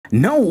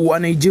Now, a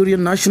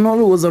Nigerian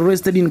national was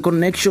arrested in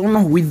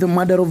connection with the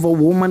murder of a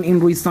woman in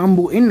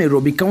Roysambu in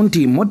Nairobi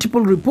County.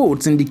 Multiple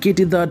reports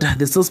indicated that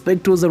the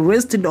suspect was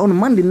arrested on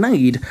Monday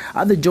night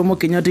at the Jomo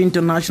Kenyatta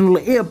International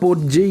Airport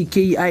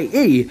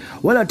JKIA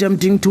while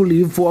attempting to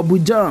leave for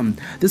Abuja.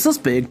 The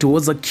suspect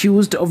was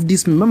accused of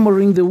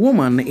dismembering the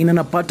woman in an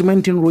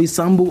apartment in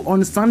Roysambu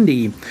on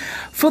Sunday.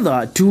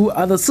 Further, two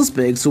other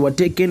suspects were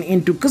taken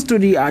into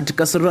custody at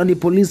Kasarani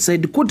Police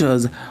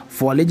Headquarters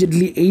for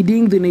allegedly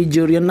aiding the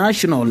Nigerian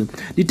national.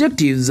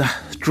 Detectives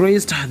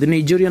traced the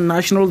Nigerian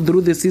national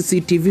through the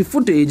CCTV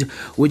footage,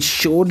 which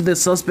showed the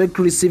suspect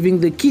receiving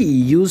the key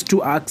used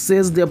to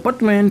access the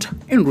apartment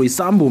in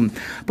Roysambu.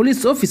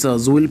 Police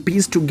officers will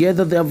piece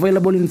together the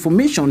available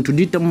information to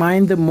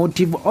determine the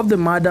motive of the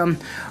murder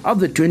of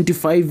the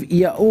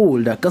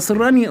 25-year-old.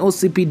 Kasarani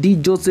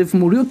OCPD Joseph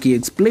Muriuki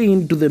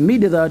explained to the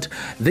media that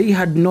they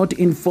had not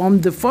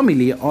informed the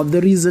family of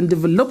the recent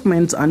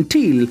developments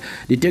until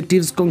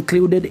detectives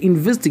concluded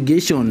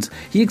investigations.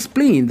 He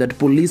explained that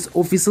police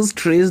officers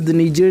traced the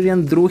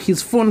Nigerian through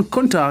his phone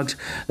contact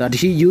that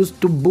he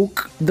used to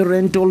book the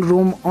rental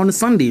room on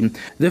Sunday.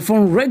 The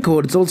phone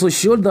records also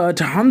showed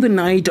that on the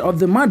night of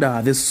the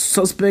murder, the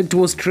suspect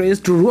was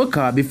traced to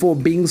Ruaka before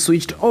being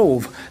switched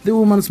off. The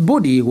woman's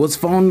body was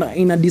found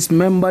in a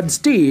dismembered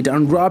state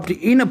and wrapped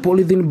in a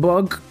polythene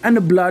bag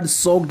and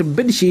blood-soaked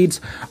bedsheets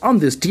on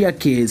the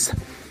staircase.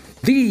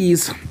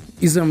 This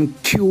is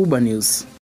Cuba News.